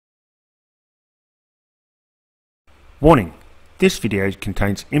Warning: this video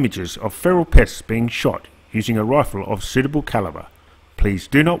contains images of feral pests being shot using a rifle of suitable caliber. Please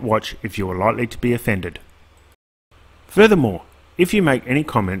do not watch if you are likely to be offended. Furthermore, if you make any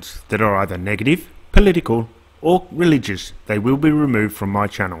comments that are either negative, political, or religious, they will be removed from my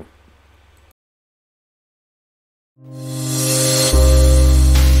channel.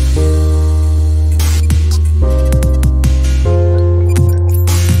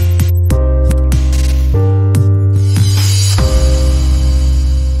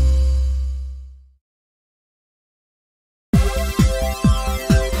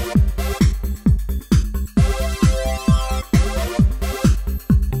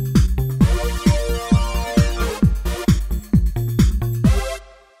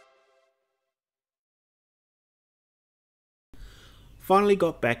 Finally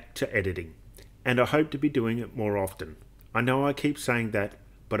got back to editing, and I hope to be doing it more often. I know I keep saying that,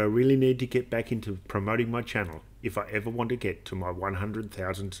 but I really need to get back into promoting my channel if I ever want to get to my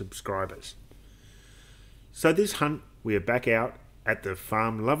 100,000 subscribers. So this hunt, we are back out at the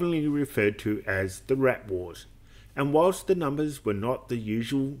farm lovingly referred to as the Rat Wars, and whilst the numbers were not the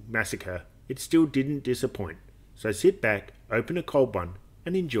usual massacre, it still didn't disappoint. So sit back, open a cold one,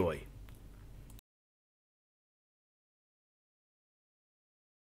 and enjoy.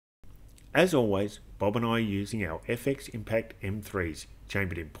 As always, Bob and I are using our FX Impact M3s,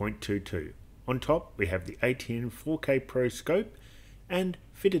 chambered in .22. On top we have the ATN 4K Pro scope, and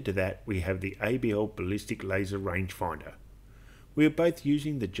fitted to that we have the ABL ballistic laser rangefinder. We are both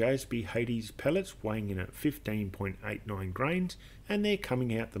using the JSB Hades pellets weighing in at 15.89 grains, and they're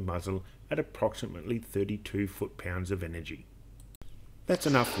coming out the muzzle at approximately 32 foot-pounds of energy. That's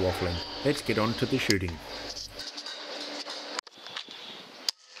enough waffling, let's get on to the shooting.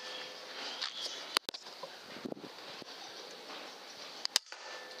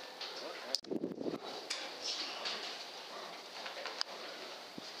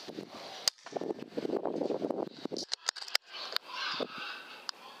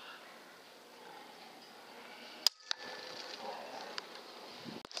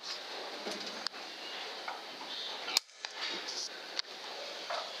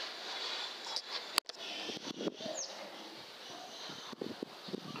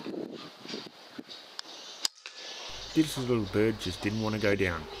 This little bird just didn't want to go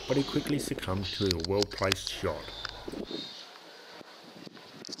down, but he quickly succumbed to a well-placed shot.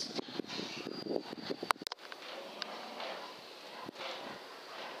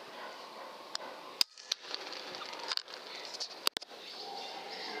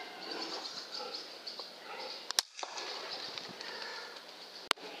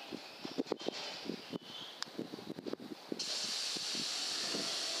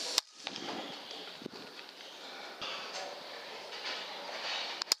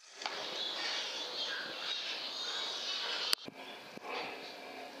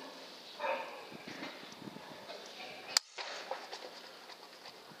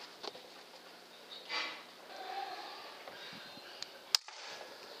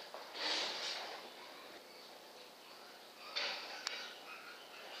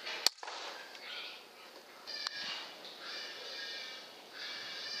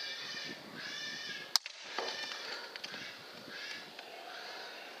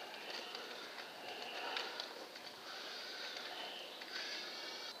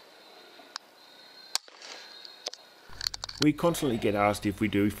 We constantly get asked if we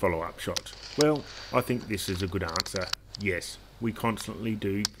do follow-up shots. Well, I think this is a good answer. Yes, we constantly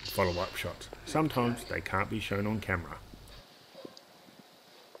do follow-up shots. Sometimes they can't be shown on camera.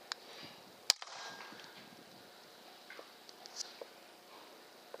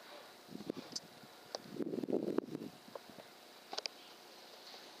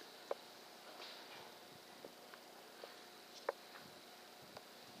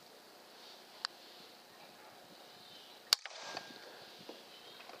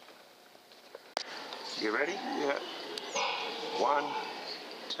 You ready? Yeah. 1,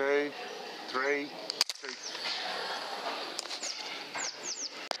 2, 3, shoot.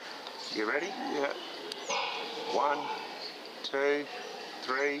 You ready? Yeah. 1, 2,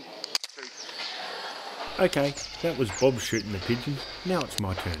 3, shoot. Okay, that was Bob shooting the pigeon. Now it's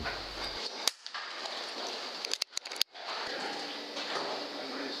my turn.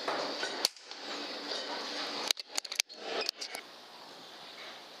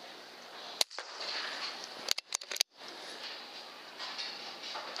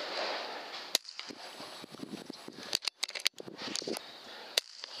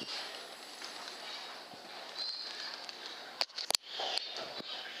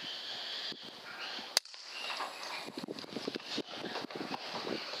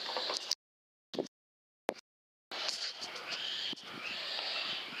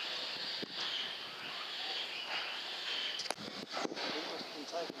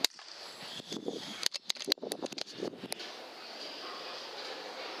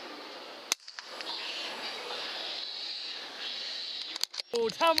 Oh,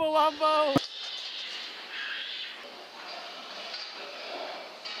 Tumblewumbo!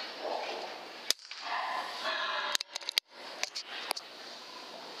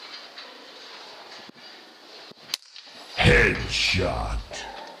 Headshot.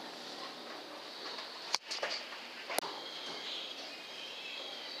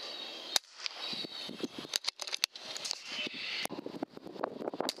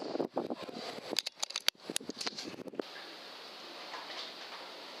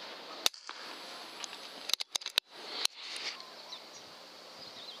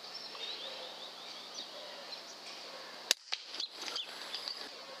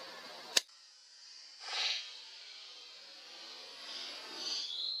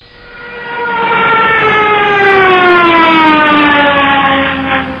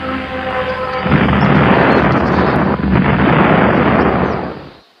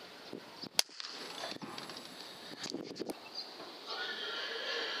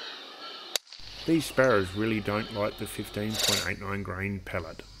 These sparrows really don't like the 15.89 grain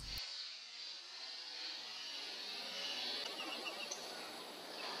pellet.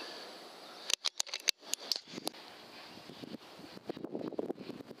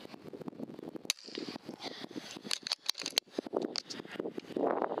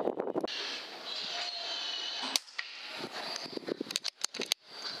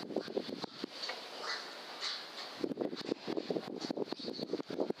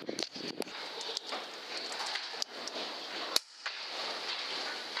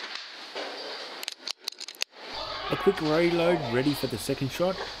 A quick reload ready for the second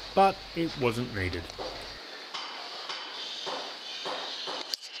shot, but it wasn't needed.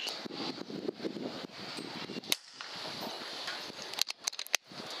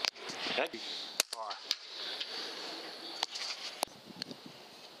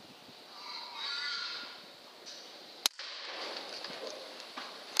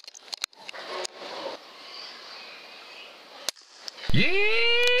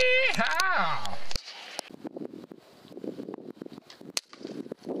 Yeehaw!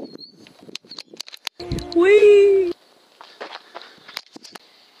 Whee!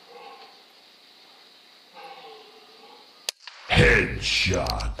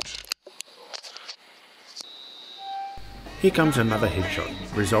 Headshot. Here comes another headshot,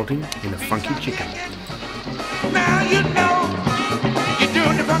 resulting in a funky chicken. Now you know you're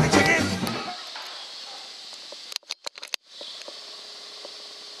doing the funky chicken.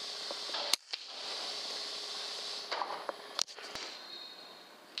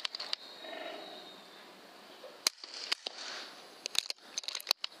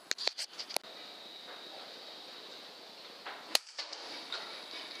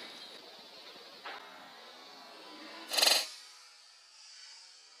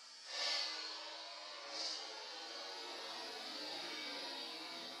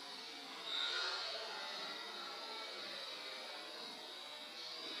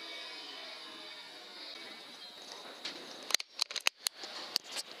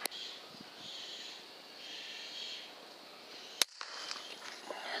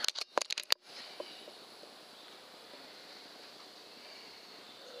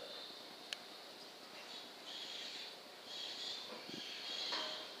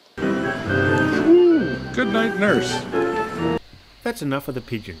 Good night, nurse. That's enough of the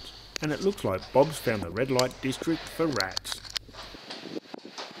pigeons, and it looks like Bob's found the red light district for rats.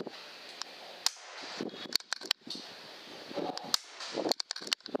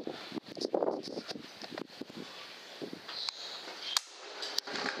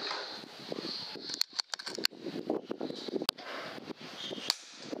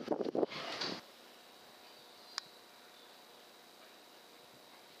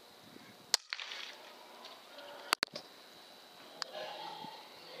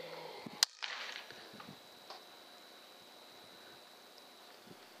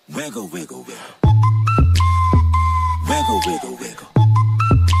 Wiggle, wiggle, wiggle. Wiggle, wiggle, wiggle.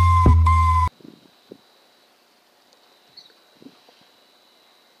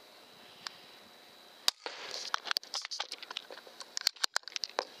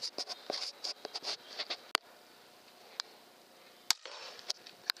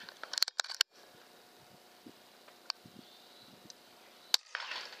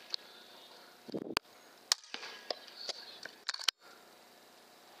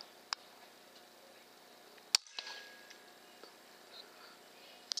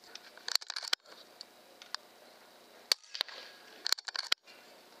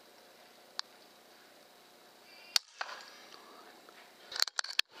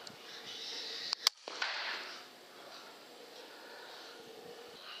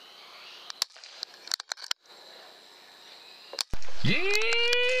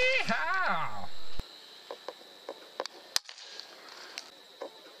 Yeehaw!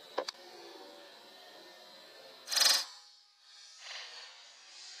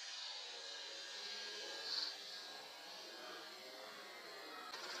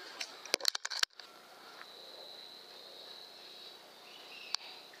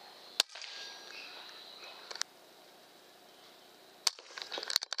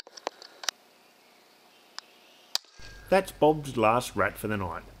 That's Bob's last rat for the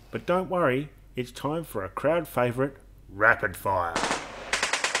night. But don't worry, it's time for a crowd favourite, Rapid Fire.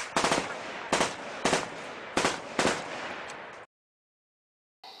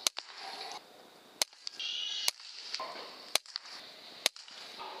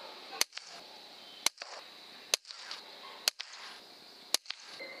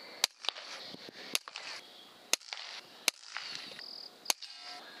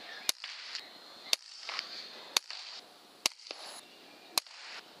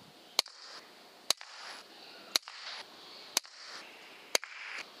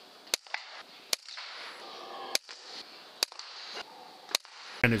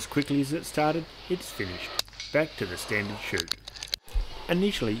 And as quickly as it started, it's finished. Back to the standard shoot.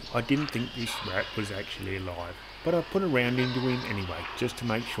 Initially, I didn't think this rat was actually alive, but I put a round into him anyway, just to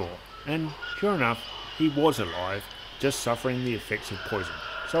make sure. And sure enough, he was alive, just suffering the effects of poison.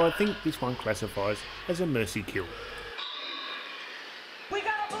 So I think this one classifies as a mercy kill. We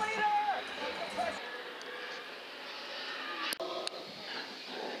got a bleeder!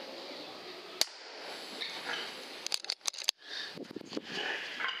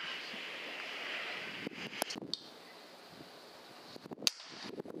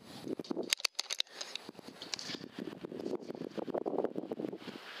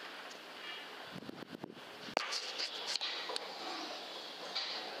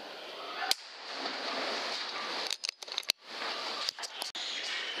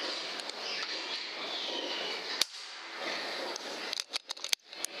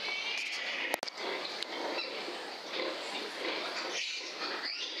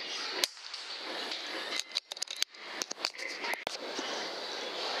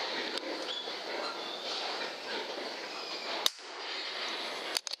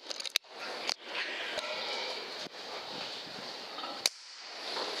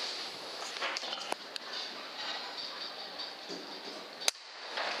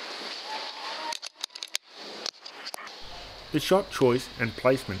 The shot choice and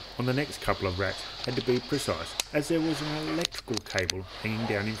placement on the next couple of rats had to be precise, as there was an electrical cable hanging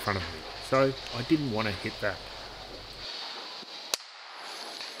down in front of me, so I didn't want to hit that.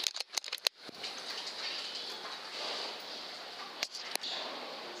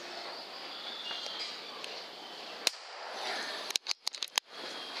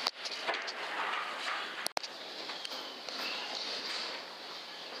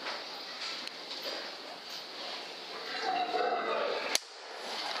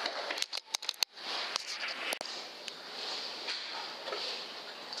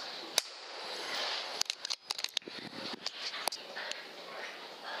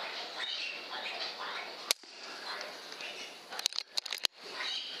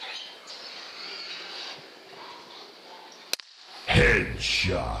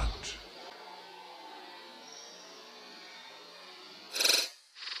 Headshot.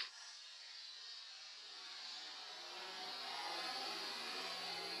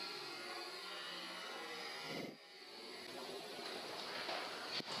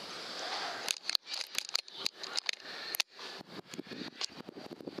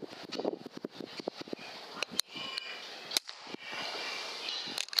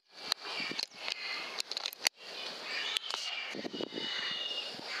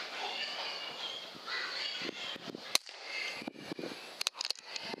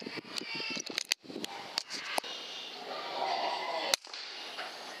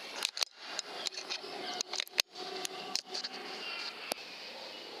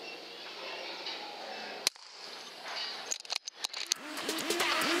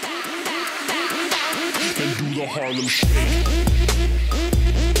 And do the Harlem Shake.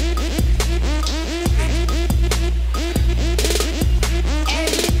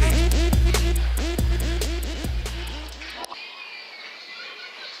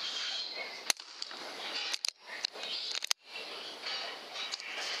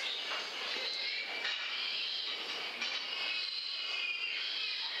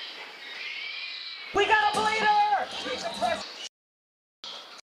 We got a bleeder!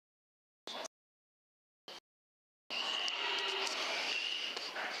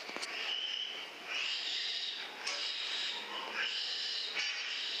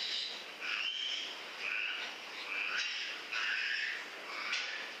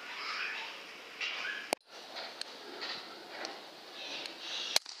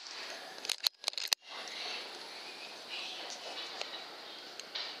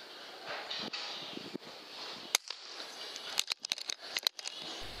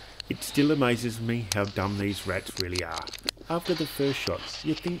 It still amazes me how dumb these rats really are. After the first shot,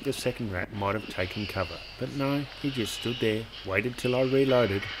 you'd think the second rat might have taken cover, but no, he just stood there, waited till I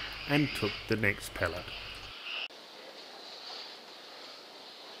reloaded, and took the next pellet.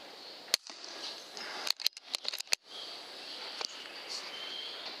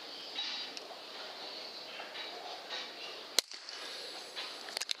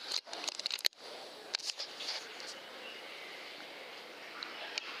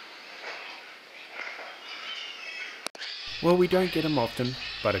 Well, we don't get them often,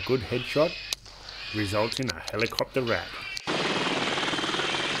 but a good headshot results in a helicopter rat.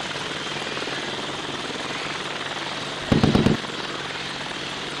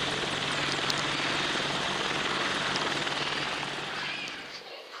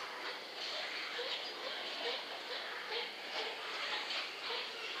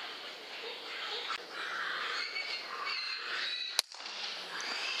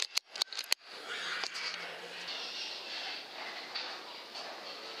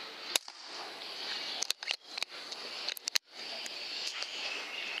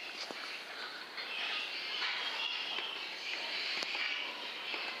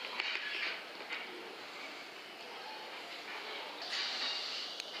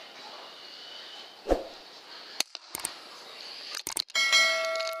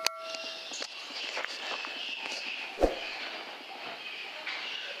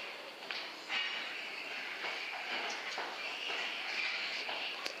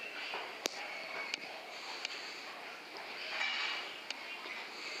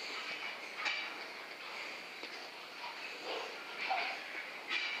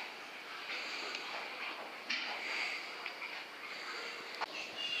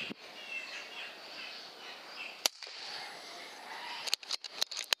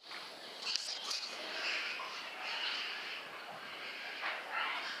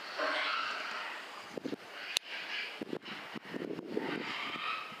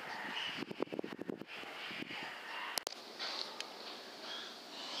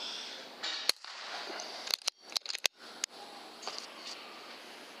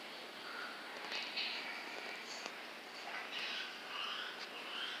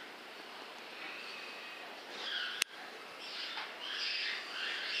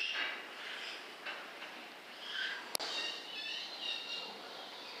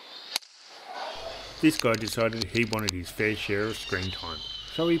 This guy decided he wanted his fair share of screen time,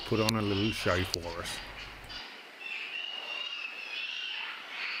 so he put on a little show for us.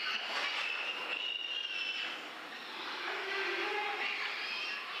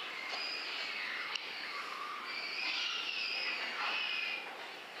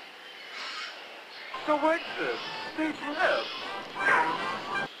 So what's this? Stage left.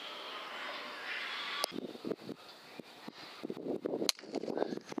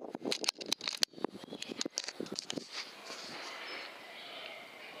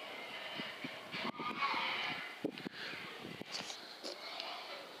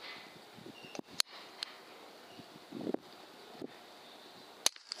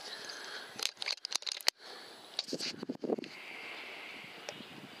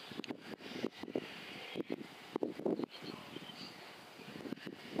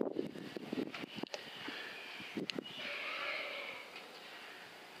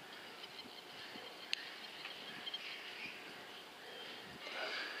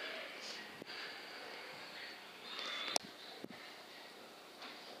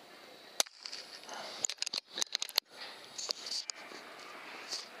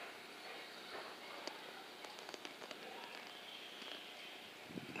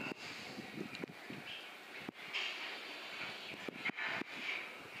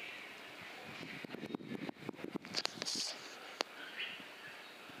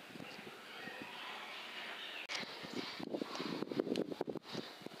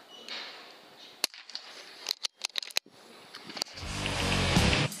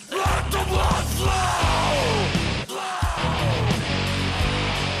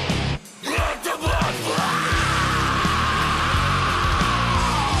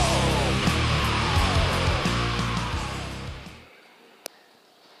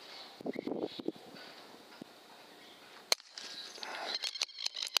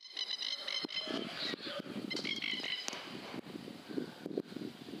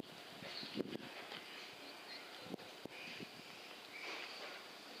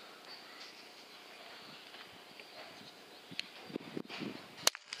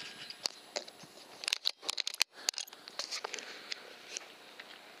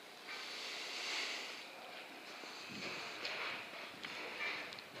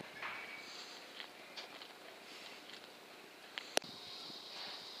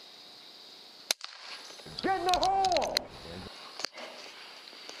 in the hole!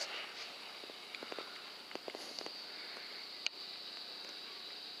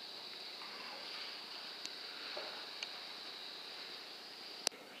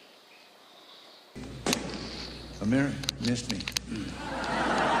 Amir, missed me.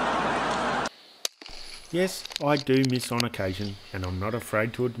 Yes, I do miss on occasion, and I'm not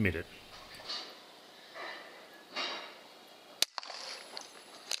afraid to admit it.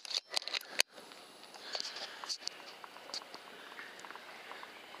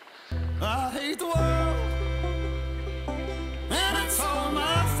 I hate the world, and it's all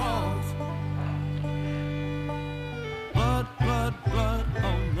my fault. Blood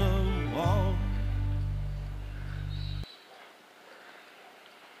on the wall.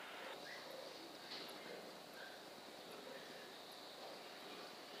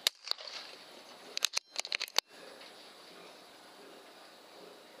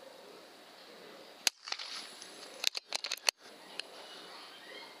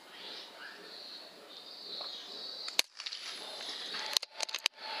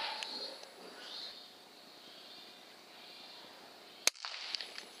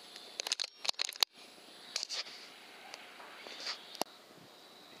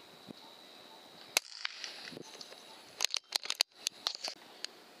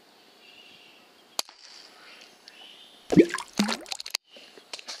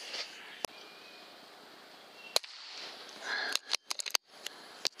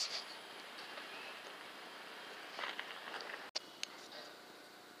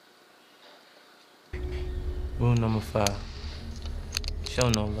 Rule number 5. Show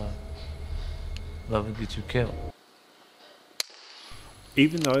no love. Love will get you killed.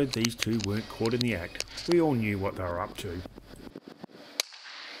 Even though these two weren't caught in the act, we all knew what they were up to.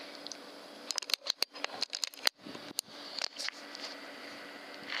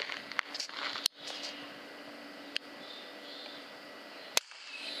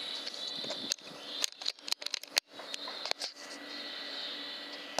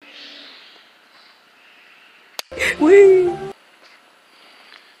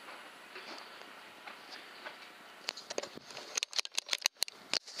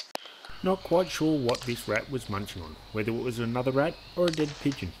 Not quite sure what this rat was munching on, whether it was another rat or a dead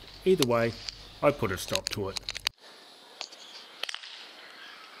pigeon. Either way, I put a stop to it.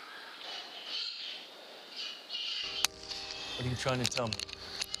 What are you trying to tell me?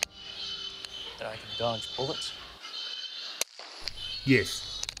 That I can dodge bullets?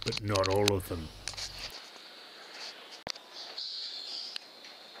 Yes, but not all of them.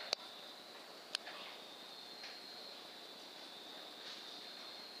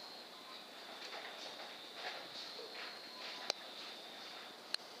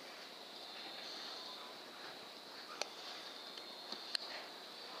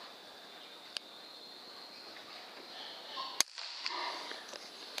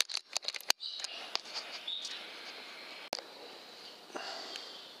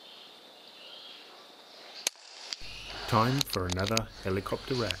 Time for another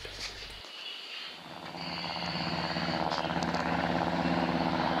helicopter rat.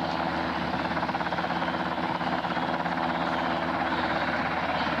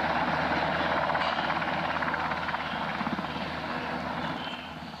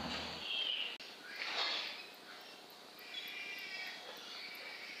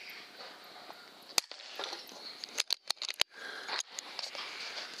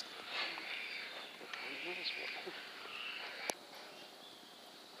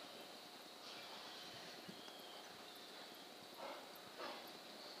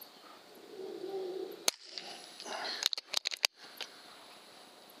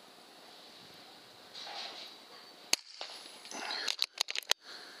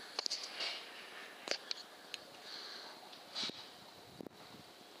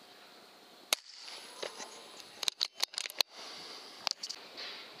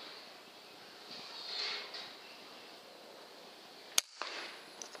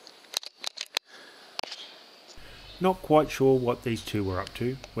 Not quite sure what these two were up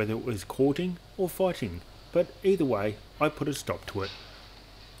to, whether it was courting or fighting, but either way, I put a stop to it.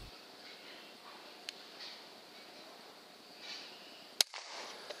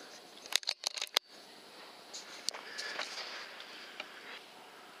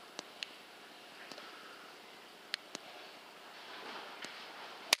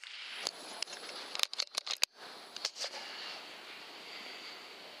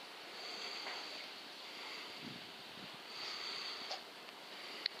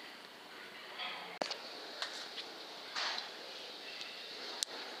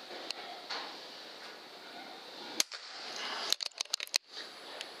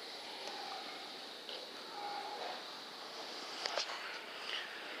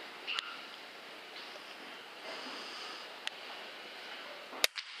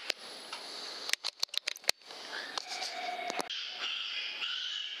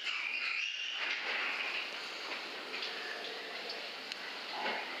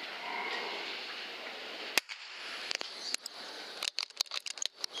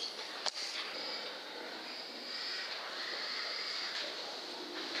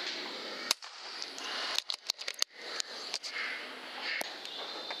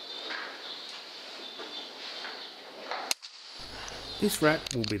 This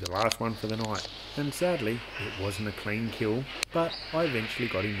rat will be the last one for the night, and sadly it wasn't a clean kill, but I eventually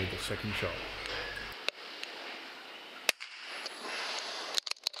got him with the second shot.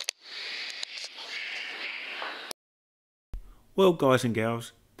 Well guys and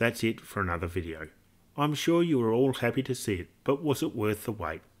gals, that's it for another video. I'm sure you were all happy to see it, but was it worth the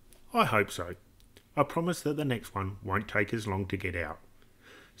wait? I hope so. I promise that the next one won't take as long to get out.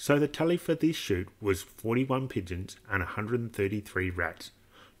 So the tally for this shoot was 41 pigeons and 133 rats.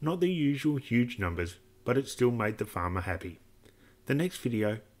 Not the usual huge numbers, but it still made the farmer happy. The next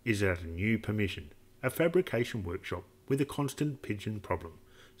video is at a new permission, a fabrication workshop with a constant pigeon problem.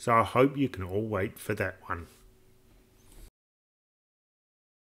 So I hope you can all wait for that one.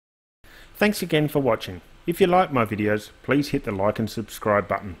 Thanks again for watching. If you like my videos, please hit the like and subscribe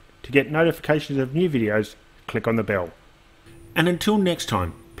button. To get notifications of new videos, click on the bell. And until next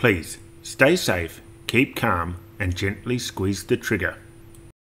time, please stay safe, keep calm, and gently squeeze the trigger.